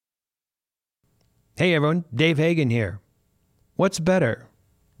Hey everyone, Dave Hagan here. What's better,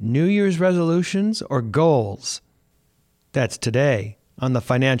 New Year's resolutions or goals? That's today on the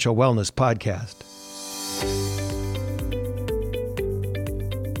Financial Wellness Podcast.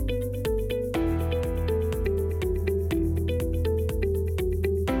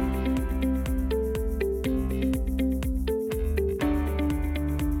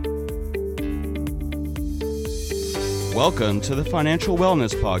 Welcome to the Financial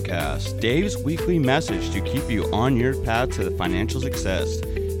Wellness Podcast, Dave's weekly message to keep you on your path to the financial success.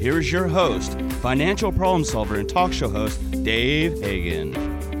 Here is your host, financial problem solver and talk show host, Dave Hagan.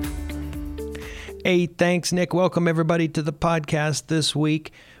 Hey, thanks, Nick. Welcome, everybody, to the podcast this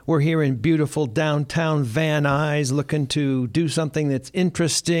week. We're here in beautiful downtown Van Nuys, looking to do something that's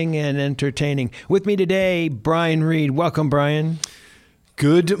interesting and entertaining. With me today, Brian Reed. Welcome, Brian.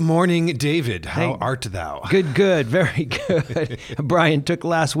 Good morning, David. How art thou? Good. Very good. Brian took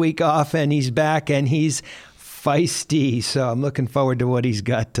last week off, and he's back, and he's feisty, so I'm looking forward to what he's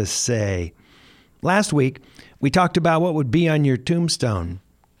got to say. Last week, we talked about what would be on your tombstone.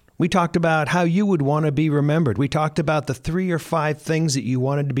 We talked about how you would want to be remembered. We talked about the 3 or 5 things that you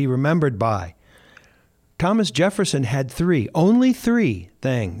wanted to be remembered by. Thomas Jefferson had only three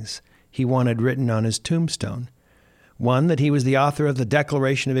things he wanted written on his tombstone. 1, that he was the author of the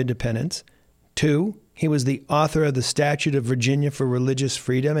Declaration of Independence. 2, he was the author of the Statute of Virginia for Religious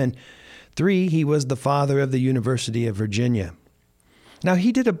Freedom. And 3, he was the father of the University of Virginia. Now,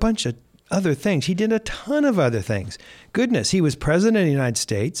 he did a bunch of other things. He did a ton of other things. Goodness, he was president of the United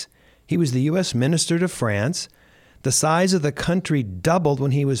States. He was the U.S. minister to France. The size of the country doubled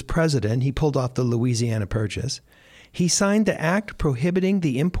when he was president. He pulled off the Louisiana Purchase. He signed the act prohibiting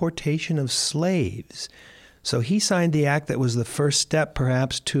the importation of slaves. So he signed the act that was the first step,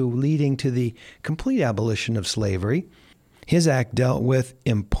 perhaps, to leading to the complete abolition of slavery. His act dealt with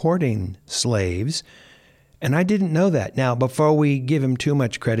importing slaves, and I didn't know that. Now, before we give him too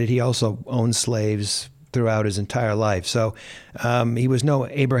much credit, he also owned slaves throughout his entire life. So he was no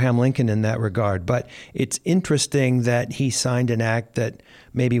Abraham Lincoln in that regard. But it's interesting that he signed an act that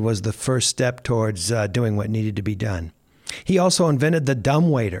maybe was the first step towards doing what needed to be done. He also invented the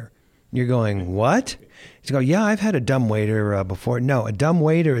dumbwaiter. You're going, what? He's going, yeah, I've had a dumbwaiter before. No, a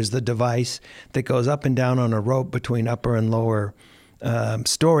dumbwaiter is the device that goes up and down on a rope between upper and lower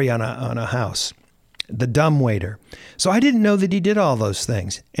story on a house. The dumbwaiter. So I didn't know that he did all those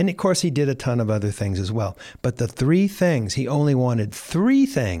things. And of course, he did a ton of other things as well. But the 3 things, he only wanted 3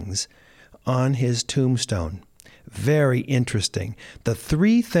 things on his tombstone. Very interesting. The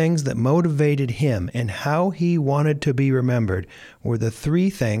 3 things that motivated him and how he wanted to be remembered were the 3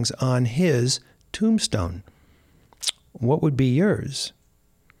 things on his tombstone. What would be yours?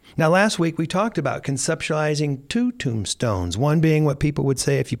 Now, last week we talked about conceptualizing 2 tombstones, one being what people would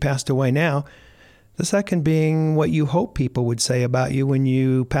say if you passed away now, the second being what you hope people would say about you when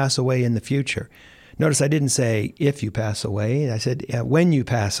you pass away in the future. Notice I didn't say if you pass away. I said when you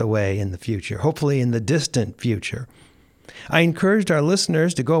pass away in the future, hopefully in the distant future. I encouraged our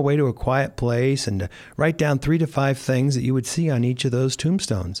listeners to go away to a quiet place and to write down 3 to 5 things that you would see on each of those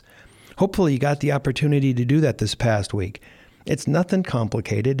tombstones. Hopefully you got the opportunity to do that this past week. It's nothing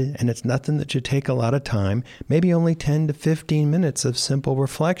complicated, and it's nothing that should take a lot of time, maybe only 10 to 15 minutes of simple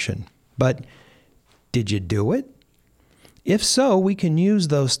reflection. But did you do it? If so, we can use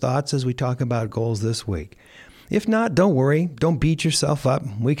those thoughts as we talk about goals this week. If not, don't worry. Don't beat yourself up.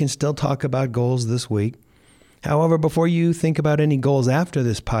 We can still talk about goals this week. However, before you think about any goals after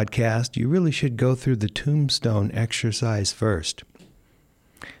this podcast, you really should go through the tombstone exercise first.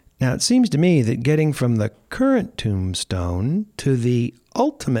 Now, it seems to me that getting from the current tombstone to the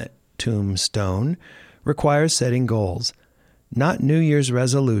ultimate tombstone requires setting goals. Not New Year's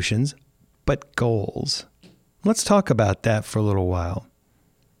resolutions, but goals. Let's talk about that for a little while.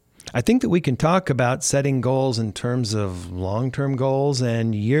 I think that we can talk about setting goals in terms of long-term goals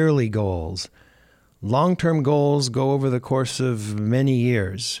and yearly goals. Long-term goals go over the course of many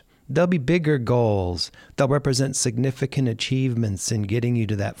years. They'll be bigger goals. They'll represent significant achievements in getting you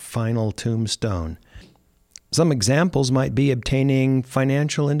to that final tombstone. Some examples might be obtaining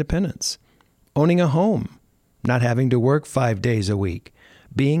financial independence, owning a home, not having to work 5 days a week,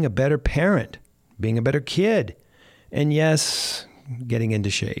 being a better parent, being a better kid, and yes, getting into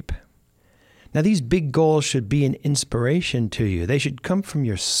shape. Now, these big goals should be an inspiration to you. They should come from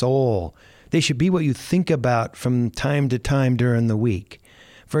your soul. They should be what you think about from time to time during the week.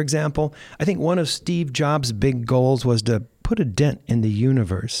 For example, I think one of Steve Jobs' big goals was to put a dent in the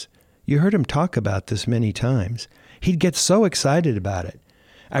universe. You heard him talk about this many times. He'd get so excited about it.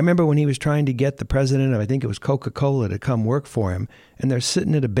 I remember when he was trying to get the president of, I think it was Coca-Cola, to come work for him, and they're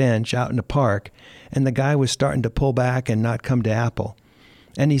sitting at a bench out in the park, and the guy was starting to pull back and not come to Apple.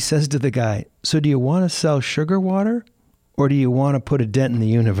 And he says to the guy, "So do you want to sell sugar water, or do you want to put a dent in the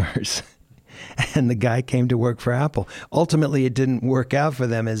universe?" And the guy came to work for Apple. Ultimately, it didn't work out for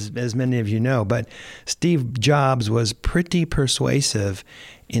them, as many of you know, but Steve Jobs was pretty persuasive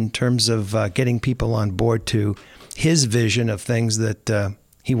in terms of getting people on board to his vision of things that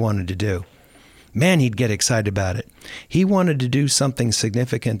he wanted to do. Man, he'd get excited about it. He wanted to do something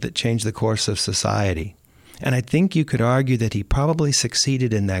significant that changed the course of society. And I think you could argue that he probably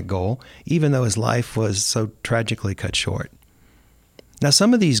succeeded in that goal, even though his life was so tragically cut short. Now,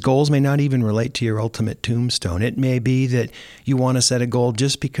 some of these goals may not even relate to your ultimate tombstone. It may be that you want to set a goal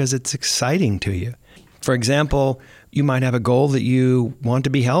just because it's exciting to you. For example, you might have a goal that you want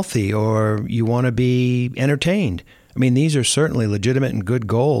to be healthy or you want to be entertained. I mean, these are certainly legitimate and good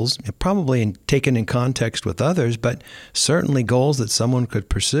goals, probably taken in context with others, but certainly goals that someone could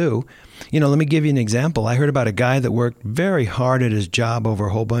pursue. Let me give you an example. I heard about a guy that worked very hard at his job over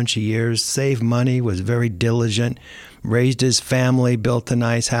a whole bunch of years, saved money, was very diligent, raised his family, built a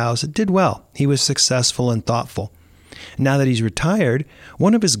nice house. It did well. He was successful and thoughtful. Now that he's retired,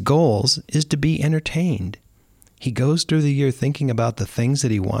 one of his goals is to be entertained. He goes through the year thinking about the things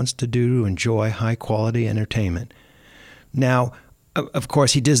that he wants to do to enjoy high-quality entertainment. Now, of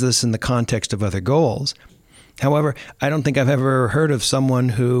course, he does this in the context of other goals. However, I don't think I've ever heard of someone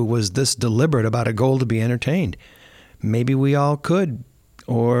who was this deliberate about a goal to be entertained. Maybe we all could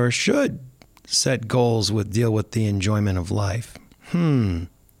or should set goals that deal with the enjoyment of life. Another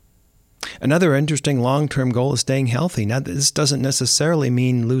interesting long-term goal is staying healthy. Now, this doesn't necessarily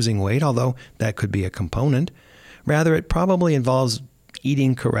mean losing weight, although that could be a component. Rather, it probably involves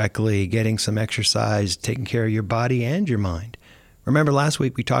eating correctly, getting some exercise, taking care of your body and your mind. Remember last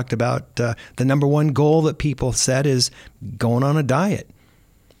week we talked about the number one goal that people set is going on a diet.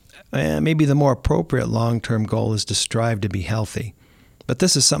 Maybe the more appropriate long-term goal is to strive to be healthy. But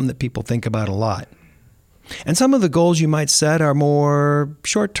this is something that people think about a lot. And some of the goals you might set are more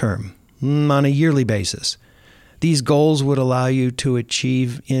short-term, on a yearly basis. These goals would allow you to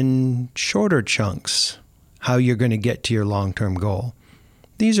achieve in shorter chunks how you're going to get to your long-term goal.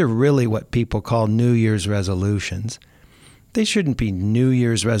 These are really what people call New Year's resolutions. They shouldn't be New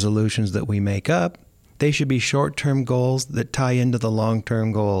Year's resolutions that we make up. They should be short-term goals that tie into the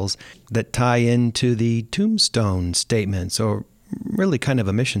long-term goals, that tie into the tombstone statements, or really kind of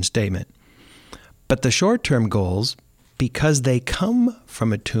a mission statement. But the short-term goals, because they come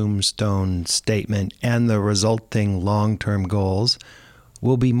from a tombstone statement and the resulting long-term goals,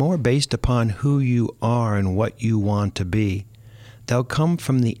 will be more based upon who you are and what you want to be. They'll come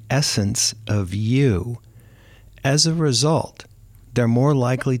from the essence of you. As a result, they're more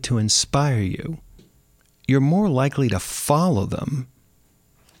likely to inspire you. You're more likely to follow them,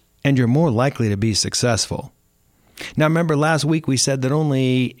 and you're more likely to be successful. Now, remember last week we said that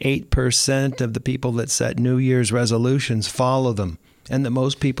only 8% of the people that set New Year's resolutions follow them, and that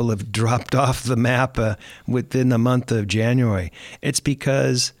most people have dropped off the map within the month of January. It's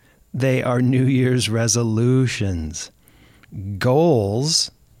because they are New Year's resolutions.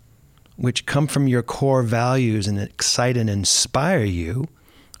 Goals, which come from your core values and excite and inspire you,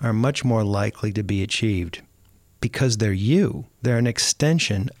 are much more likely to be achieved because they're you. They're an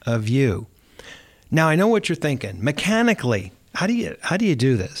extension of you. Now, I know what you're thinking. Mechanically, how do you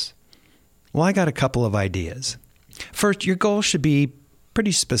do this? Well, I got a couple of ideas. First, your goals should be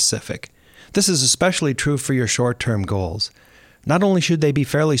pretty specific. This is especially true for your short-term goals. Not only should they be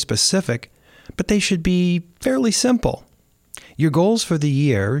fairly specific, but they should be fairly simple. Your goals for the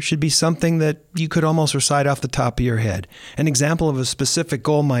year should be something that you could almost recite off the top of your head. An example of a specific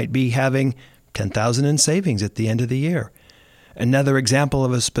goal might be having $10,000 in savings at the end of the year. Another example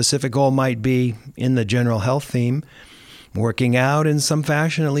of a specific goal might be, in the general health theme, working out in some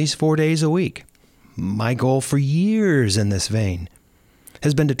fashion at least 4 days a week. My goal for years in this vein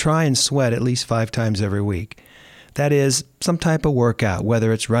has been to try and sweat at least 5 times every week. That is, some type of workout,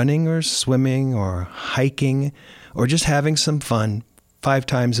 whether it's running or swimming or hiking or just having some fun 5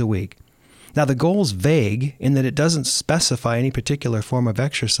 times a week. Now, the goal's vague in that it doesn't specify any particular form of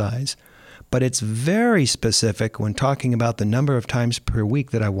exercise, but it's very specific when talking about the number of times per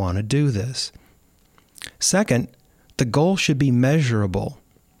week that I want to do this. Second, the goal should be measurable.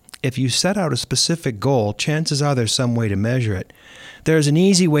 If you set out a specific goal, chances are there's some way to measure it. There's an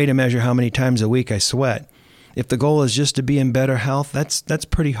easy way to measure how many times a week I sweat. If the goal is just to be in better health, that's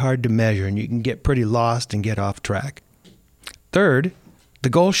pretty hard to measure, and you can get pretty lost and get off track. Third, the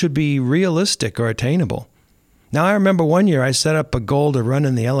goal should be realistic or attainable. Now, I remember one year I set up a goal to run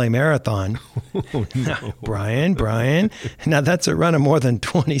in the LA Marathon. Oh, no. Brian, now that's a run of more than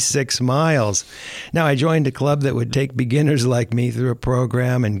 26 miles. Now, I joined a club that would take beginners like me through a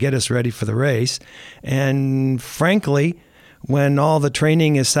program and get us ready for the race. And frankly, when all the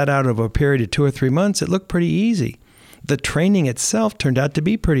training is set out over a period of 2 or 3 months, it looked pretty easy. The training itself turned out to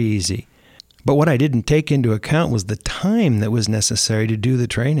be pretty easy. But what I didn't take into account was the time that was necessary to do the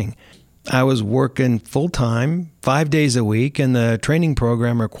training. I was working full-time, 5 days a week, and the training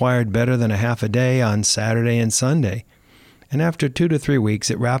program required better than a half a day on Saturday and Sunday. And after 2 to 3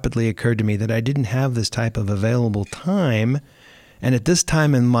 weeks, it rapidly occurred to me that I didn't have this type of available time, and at this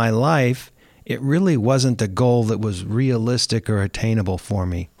time in my life, it really wasn't a goal that was realistic or attainable for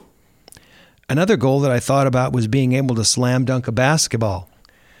me. Another goal that I thought about was being able to slam dunk a basketball.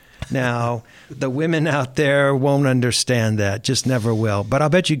 Now, the women out there won't understand that, just never will. But I'll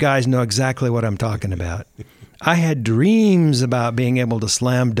bet you guys know exactly what I'm talking about. I had dreams about being able to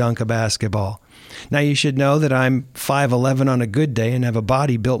slam dunk a basketball. Now, you should know that I'm 5'11" on a good day and have a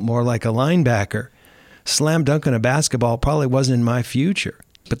body built more like a linebacker. Slam dunking a basketball probably wasn't in my future.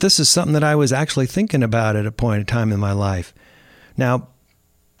 But this is something that I was actually thinking about at a point in time in my life. Now,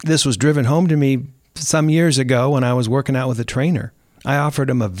 this was driven home to me some years ago when I was working out with a trainer. I offered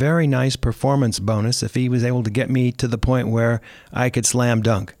him a very nice performance bonus if he was able to get me to the point where I could slam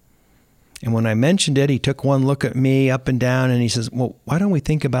dunk. And when I mentioned it, he took one look at me up and down and he says, well, why don't we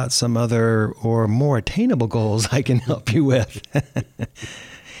think about some other or more attainable goals I can help you with?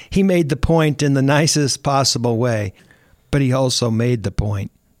 He made the point in the nicest possible way, but he also made the point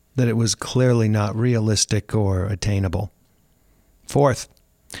that it was clearly not realistic or attainable. Fourth,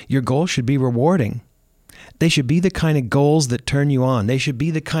 your goal should be rewarding. They should be the kind of goals that turn you on. They should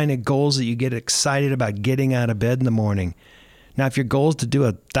be the kind of goals that you get excited about getting out of bed in the morning. Now, if your goal is to do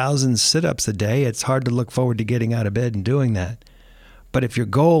 1,000 sit-ups a day, it's hard to look forward to getting out of bed and doing that. But if your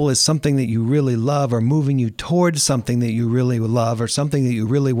goal is something that you really love or moving you towards something that you really love or something that you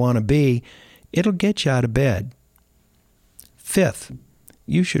really want to be, it'll get you out of bed. Fifth,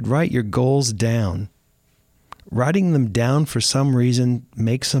 you should write your goals down. Writing them down for some reason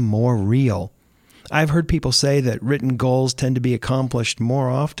makes them more real. I've heard people say that written goals tend to be accomplished more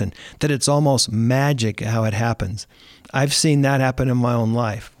often, that it's almost magic how it happens. I've seen that happen in my own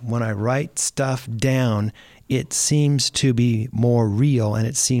life. When I write stuff down, it seems to be more real and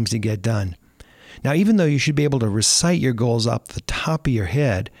it seems to get done. Now, even though you should be able to recite your goals off the top of your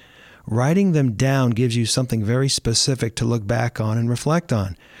head, writing them down gives you something very specific to look back on and reflect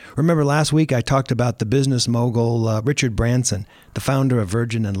on. Remember last week I talked about the business mogul Richard Branson, the founder of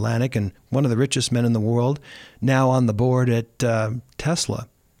Virgin Atlantic and one of the richest men in the world, now on the board at Tesla.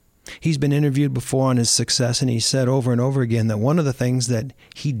 He's been interviewed before on his success, and he said over and over again that one of the things that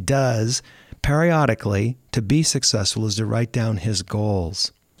he does periodically to be successful is to write down his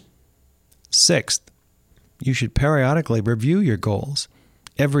goals. Sixth, you should periodically review your goals.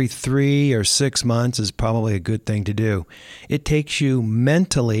 Every 3 or 6 months is probably a good thing to do. It takes you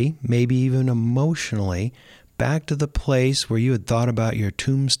mentally, maybe even emotionally, back to the place where you had thought about your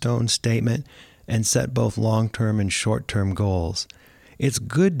tombstone statement and set both long-term and short-term goals. It's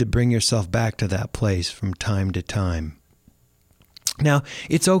good to bring yourself back to that place from time to time. Now,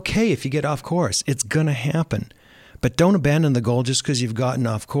 it's okay if you get off course. It's going to happen. But don't abandon the goal just because you've gotten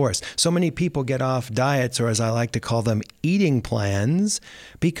off course. So many people get off diets, or as I like to call them, eating plans,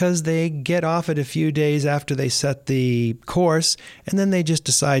 because they get off it a few days after they set the course, and then they just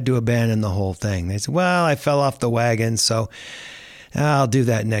decide to abandon the whole thing. They say, well, I fell off the wagon, so I'll do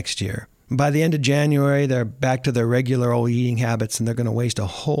that next year. By the end of January, they're back to their regular old eating habits, and they're going to waste a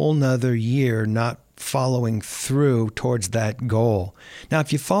whole nother year not following through towards that goal. Now,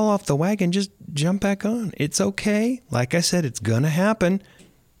 if you fall off the wagon, just jump back on. It's okay. Like I said, it's going to happen.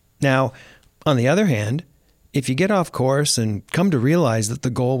 Now, on the other hand, if you get off course and come to realize that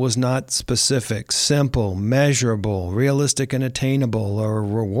the goal was not specific, simple, measurable, realistic and attainable, or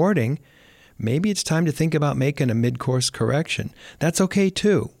rewarding, maybe it's time to think about making a mid-course correction. That's okay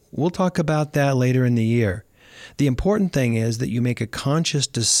too. We'll talk about that later in the year. The important thing is that you make a conscious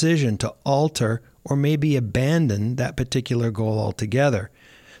decision to alter or maybe abandon that particular goal altogether.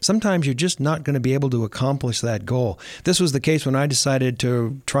 Sometimes you're just not going to be able to accomplish that goal. This was the case when I decided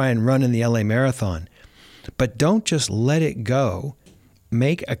to try and run in the LA Marathon. But don't just let it go.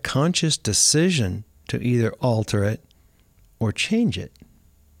 Make a conscious decision to either alter it or change it.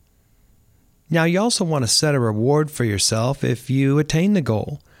 Now, you also want to set a reward for yourself if you attain the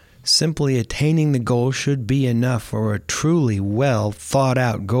goal. Simply attaining the goal should be enough for a truly well thought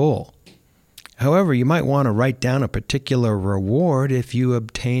out goal. However, you might want to write down a particular reward if you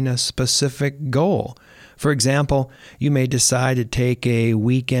obtain a specific goal. For example, you may decide to take a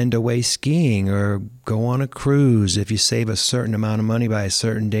weekend away skiing or go on a cruise if you save a certain amount of money by a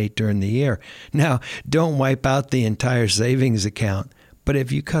certain date during the year. Now, don't wipe out the entire savings account, but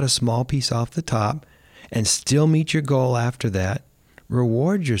if you cut a small piece off the top and still meet your goal after that,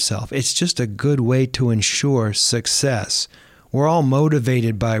 reward yourself. It's just a good way to ensure success. We're all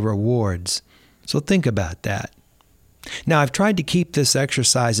motivated by rewards, so think about that. Now, I've tried to keep this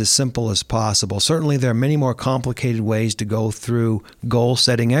exercise as simple as possible. Certainly, there are many more complicated ways to go through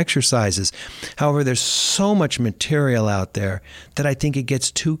goal-setting exercises. However, there's so much material out there that I think it gets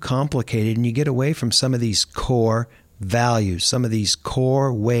too complicated, and you get away from some of these core values, some of these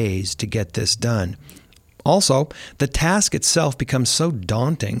core ways to get this done. Also, the task itself becomes so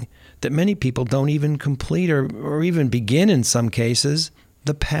daunting that many people don't even complete or even begin, in some cases,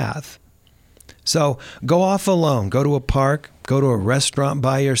 the path. So go off alone, go to a park, go to a restaurant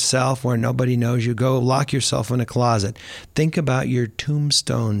by yourself where nobody knows you, go lock yourself in a closet. Think about your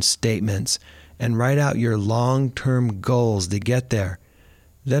tombstone statements and write out your long-term goals to get there.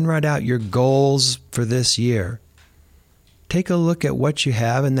 Then write out your goals for this year. Take a look at what you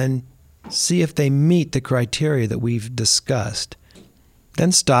have and then see if they meet the criteria that we've discussed.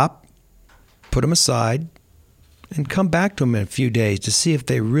 Then stop, put them aside, and come back to them in a few days to see if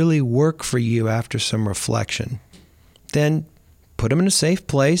they really work for you after some reflection. Then put them in a safe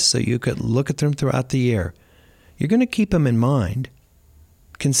place so you could look at them throughout the year. You're going to keep them in mind.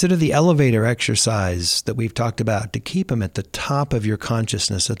 Consider the elevator exercise that we've talked about to keep them at the top of your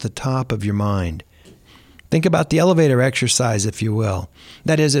consciousness, at the top of your mind. Think about the elevator exercise, if you will.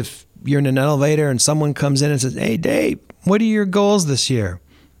 That is, if you're in an elevator and someone comes in and says, "Hey, Dave, what are your goals this year?"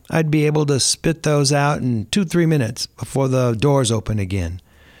 I'd be able to spit those out in 2-3 minutes before the doors open again.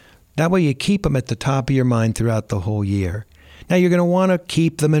 That way you keep them at the top of your mind throughout the whole year. Now you're going to want to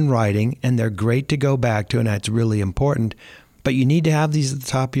keep them in writing, and they're great to go back to, and that's really important. But you need to have these at the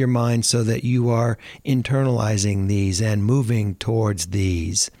top of your mind so that you are internalizing these and moving towards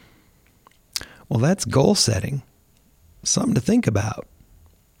these. Well, that's goal setting. Something to think about.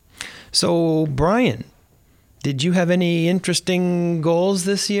 So, Brian, did you have any interesting goals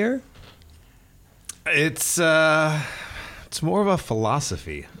this year? It's more of a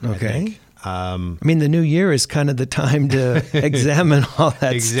philosophy. Okay. I mean, the new year is kind of the time to examine all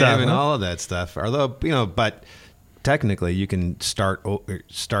that examine stuff. all of that stuff. Although, but technically you can start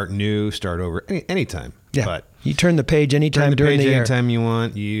new, start over anytime. Yeah. But you turn the page anytime during the year. Anytime you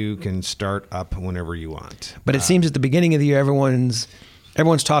want, you can start up whenever you want. But it seems at the beginning of the year, everyone's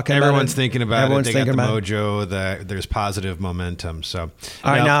talking about it. Everyone's thinking about Everyone's it. They thinking got the about mojo. There's positive momentum. So,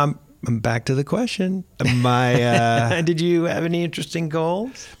 all right, now I'm back to the question. Did you have any interesting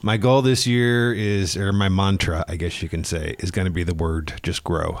goals? My goal this year or my mantra, I guess you can say, is going to be the word just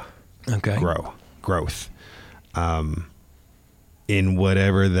grow. Okay. Growth. In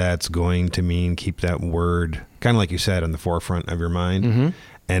whatever that's going to mean, keep that word, kind of like you said, on the forefront of your mind. Mm-hmm.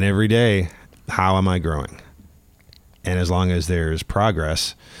 And every day, how am I growing? And as long as there's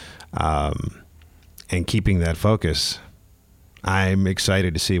progress and keeping that focus, I'm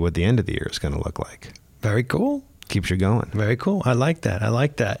excited to see what the end of the year is going to look like. Very cool. Keeps you going. Very cool. I like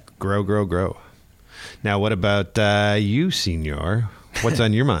that. Grow. Now, what about you, Senor? What's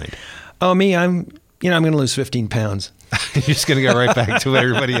on your mind? Oh, me, I'm going to lose 15 pounds. You're just going to go right back to what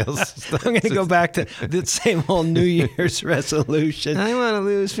everybody else. I'm going to go back to the same old New Year's resolution. I want to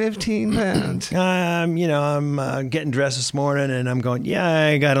lose 15 pounds. I'm getting dressed this morning and I'm going,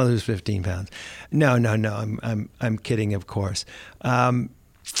 I got to lose 15 pounds. No. I'm kidding, of course.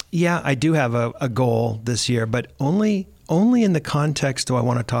 I do have a goal this year, but only in the context do I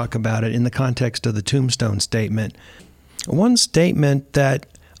want to talk about it, in the context of the tombstone statement. One statement that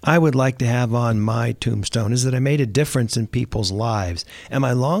I would like to have on my tombstone is that I made a difference in people's lives. And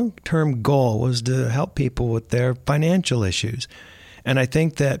my long-term goal was to help people with their financial issues. And I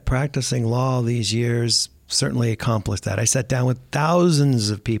think that practicing law all these years certainly accomplished that. I sat down with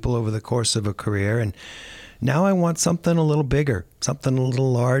thousands of people over the course of a career, and now I want something a little bigger, something a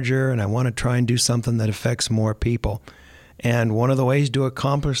little larger, and I want to try and do something that affects more people. And one of the ways to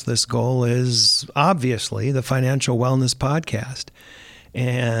accomplish this goal is obviously the Financial Wellness Podcast.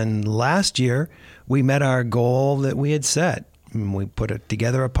 And last year, we met our goal that we had set. We put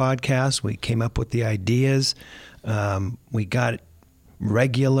together a podcast. We came up with the ideas. We got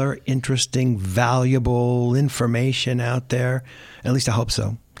regular, interesting, valuable information out there. At least I hope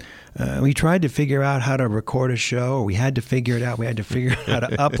so. we tried to figure out how to record a show, or we had to figure it out. We had to figure out how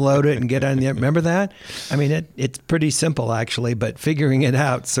to upload it and get on there. Remember that? I mean, it's pretty simple, actually, but figuring it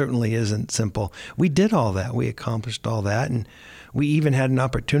out certainly isn't simple. We did all that. We accomplished all that, and we even had an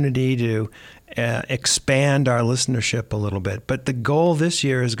opportunity to expand our listenership a little bit. But the goal this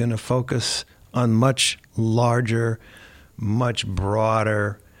year is going to focus on much larger, much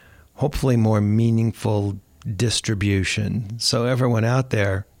broader, hopefully more meaningful distribution. So everyone out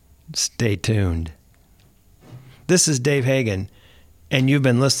there, stay tuned. This is Dave Hagan, and you've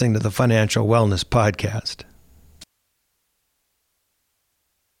been listening to the Financial Wellness Podcast.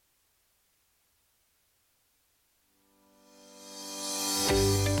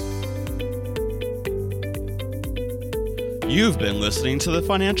 You've been listening to the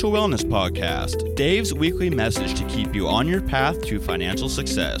Financial Wellness Podcast, Dave's weekly message to keep you on your path to financial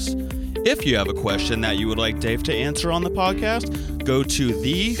success. If you have a question that you would like Dave to answer on the podcast, go to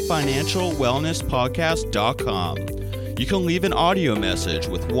thefinancialwellnesspodcast.com. You can leave an audio message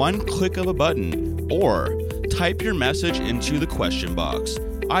with one click of a button, or type your message into the question box.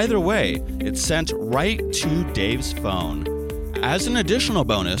 Either way, it's sent right to Dave's phone. As an additional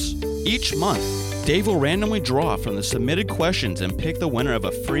bonus, each month, Dave will randomly draw from the submitted questions and pick the winner of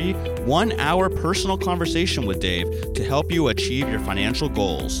a free 1-hour personal conversation with Dave to help you achieve your financial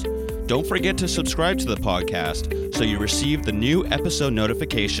goals. Don't forget to subscribe to the podcast so you receive the new episode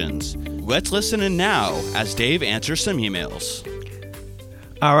notifications. Let's listen in now as Dave answers some emails.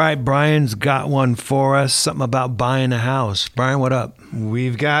 All right, Brian's got one for us, something about buying a house. Brian, what up?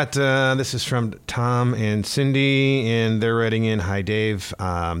 We've got, this is from Tom and Cindy, and they're writing in, "Hi, Dave.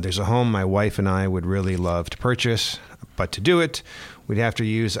 There's a home my wife and I would really love to purchase, but to do it, we'd have to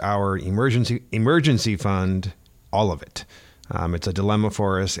use our emergency fund, all of it. It's a dilemma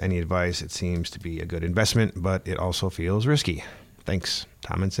for us. Any advice? It seems to be a good investment, but it also feels risky. Thanks,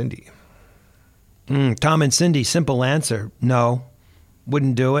 Tom and Cindy." Tom and Cindy, simple answer, no.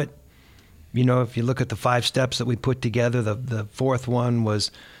 Wouldn't do it. You know, if you look at the 5 steps that we put together, the fourth one was,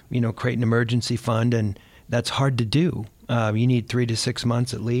 create an emergency fund, and that's hard to do. You need 3 to 6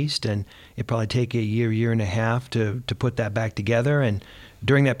 months at least, and it'd probably take a year and a half to put that back together. And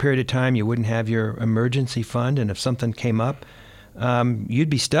during that period of time, you wouldn't have your emergency fund, and if something came up,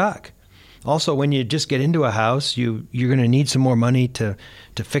 you'd be stuck. Also, when you just get into a house, you're going to need some more money to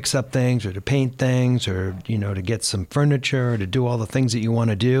fix up things, or to paint things, or to get some furniture, or to do all the things that you want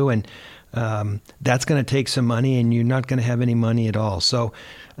to do, and that's going to take some money, and you're not going to have any money at all. So,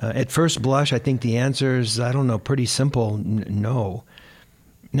 at first blush, I think the answer is, pretty simple, no.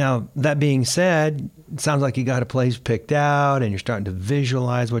 Now, that being said, it sounds like you got a place picked out, and you're starting to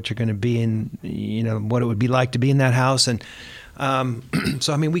visualize what you're going to be in, what it would be like to be in that house, and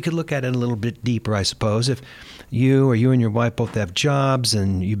so, we could look at it a little bit deeper, I suppose. If you and your wife both have jobs,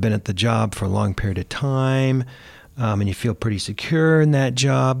 and you've been at the job for a long period of time, and you feel pretty secure in that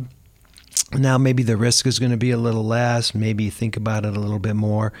job, now maybe the risk is going to be a little less. Maybe you think about it a little bit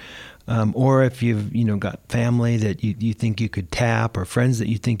more. Or if you've got family that you think you could tap, or friends that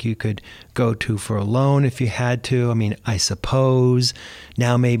you think you could go to for a loan if you had to. I suppose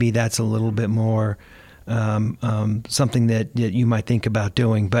now maybe that's a little bit more something that you might think about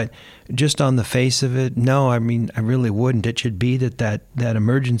doing. But just on the face of it, no, I really wouldn't. It should be that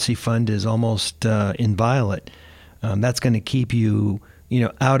emergency fund is almost inviolate. That's going to keep you,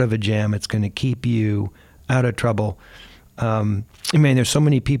 out of a jam. It's going to keep you out of trouble. There's so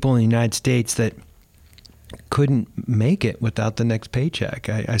many people in the United States that couldn't make it without the next paycheck.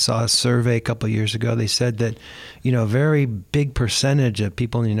 I saw a survey a couple of years ago. They said that, a very big percentage of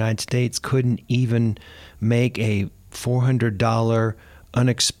people in the United States couldn't even make a $400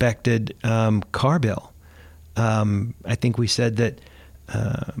 unexpected car bill. I think we said that,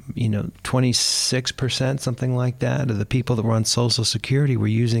 26%, something like that, of the people that were on Social Security were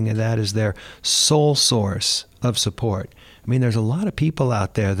using that as their sole source of support. There's a lot of people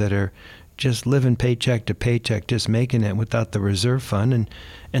out there that are just living paycheck to paycheck, just making it without the reserve fund.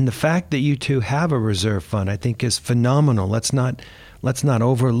 And the fact that you two have a reserve fund, I think, is phenomenal. Let's not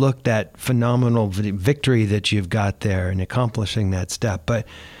overlook that phenomenal victory that you've got there in accomplishing that step. But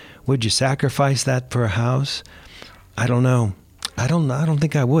would you sacrifice that for a house? I don't know. I don't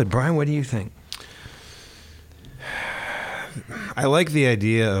think I would. Brian, what do you think? I like the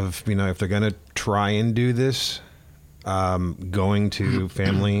idea of, if they're going to try and do this, going to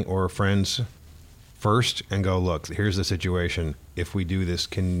family or friends first and go, look, here's the situation. If we do this,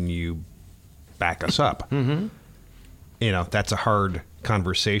 can you back us up? Mm-hmm. That's a hard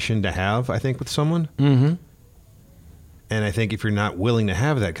conversation to have, I think, with someone. Mm-hmm. And I think if you're not willing to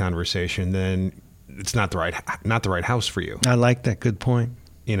have that conversation, then it's not the right house for you. I like that. Good point.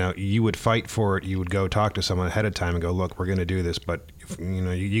 you would fight for it. You would go talk to someone ahead of time and go, look, we're going to do this, but if,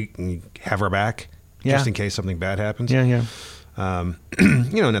 you can have our back just in case something bad happens. Yeah. And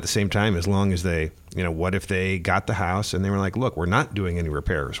at the same time, as long as they, what if they got the house and they were like, look, we're not doing any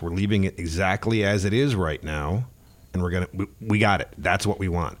repairs. We're leaving it exactly as it is right now. And we got it. That's what we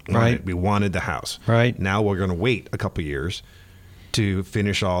want. Right. We wanted the house. Right. Now we're going to wait a couple years to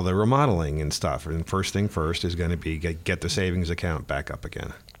finish all the remodeling and stuff. And first thing first is going to be get the savings account back up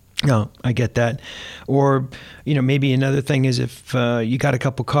again. No, I get that. Or, maybe another thing is if you got a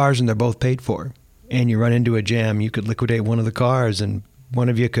couple cars and they're both paid for and you run into a jam, you could liquidate one of the cars and one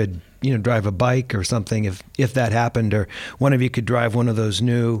of you could, drive a bike or something if that happened, or one of you could drive one of those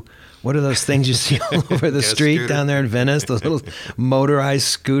new, what are those things you see all over the street scooter. down there in Venice, those little motorized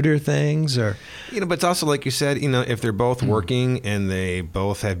scooter things, or... But it's also like you said, if they're both working and they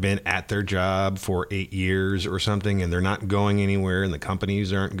both have been at their job for 8 years or something and they're not going anywhere and the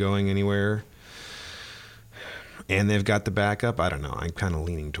companies aren't going anywhere and they've got the backup, I don't know. I'm kind of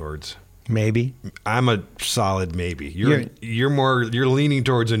leaning towards... Maybe. I'm a solid maybe. You're leaning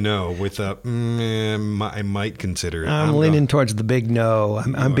towards a no with a I might consider it. I'm leaning towards the big no.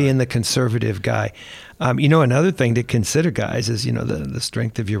 I'm being the conservative guy. Another thing to consider, guys, is the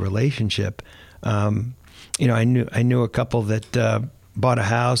strength of your relationship. I knew a couple that bought a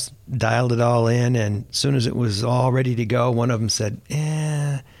house, dialed it all in, and as soon as it was all ready to go, one of them said,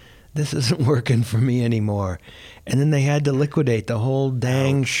 this isn't working for me anymore. And then they had to liquidate the whole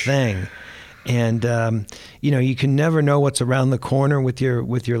dang thing. And, you can never know what's around the corner with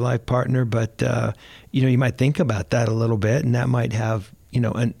your life partner, but, you might think about that a little bit, and that might have,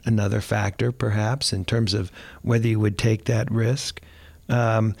 another factor perhaps in terms of whether you would take that risk.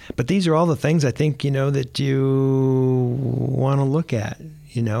 But these are all the things I think, that you want to look at,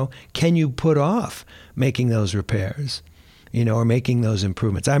 Can you put off making those repairs? Or making those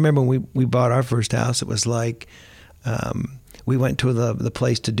improvements. I remember when we bought our first house, it was like we went to the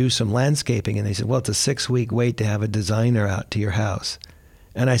place to do some landscaping, and they said, well, it's a 6-week wait to have a designer out to your house.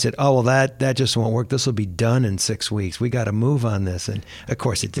 And I said, oh, well, that just won't work. This will be done in 6 weeks. We got to move on this. And, of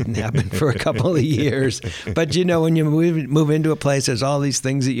course, it didn't happen for a couple of years. But, when you move into a place, there's all these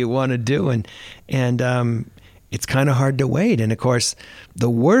things that you want to do, and it's kind of hard to wait. And, of course, the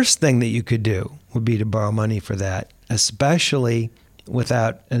worst thing that you could do would be to borrow money for that, especially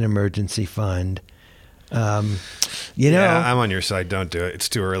without an emergency fund. Yeah, I'm on your side. Don't do it. It's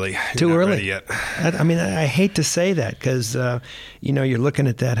too early. Too You're not early ready yet. I hate to say that because, you're looking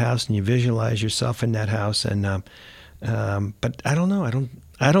at that house and you visualize yourself in that house. And but I don't know.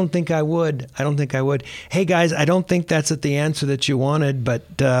 I don't think I would. Hey, guys, I don't think that's the answer that you wanted,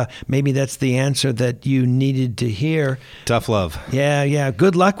 but maybe that's the answer that you needed to hear. Tough love. Yeah.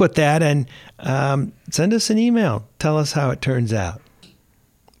 Good luck with that. And send us an email. Tell us how it turns out.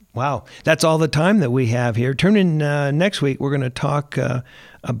 Wow. That's all the time that we have here. Turn in next week. We're going to talk we're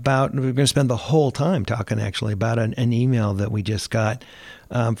going to spend the whole time talking actually about an email that we just got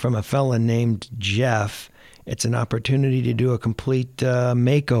from a fella named Jeff. It's an opportunity to do a complete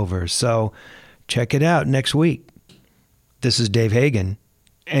makeover. So check it out next week. This is Dave Hagan,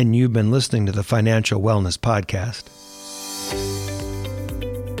 and you've been listening to the Financial Wellness Podcast.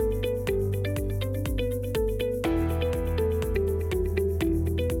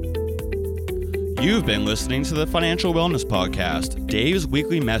 You've been listening to the Financial Wellness Podcast, Dave's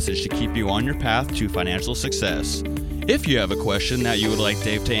weekly message to keep you on your path to financial success. If you have a question that you would like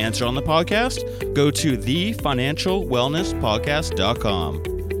Dave to answer on the podcast, go to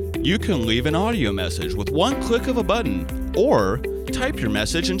thefinancialwellnesspodcast.com. You can leave an audio message with one click of a button, or type your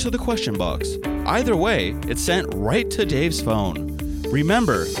message into the question box. Either way, it's sent right to Dave's phone.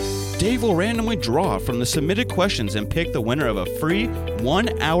 Remember, Dave will randomly draw from the submitted questions and pick the winner of a free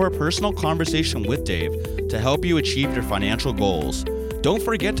 1-hour personal conversation with Dave to help you achieve your financial goals. Don't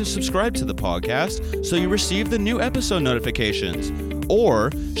forget to subscribe to the podcast so you receive the new episode notifications,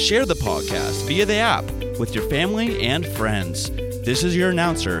 or share the podcast via the app with your family and friends. This is your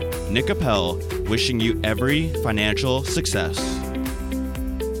announcer, Nick Appel, wishing you every financial success.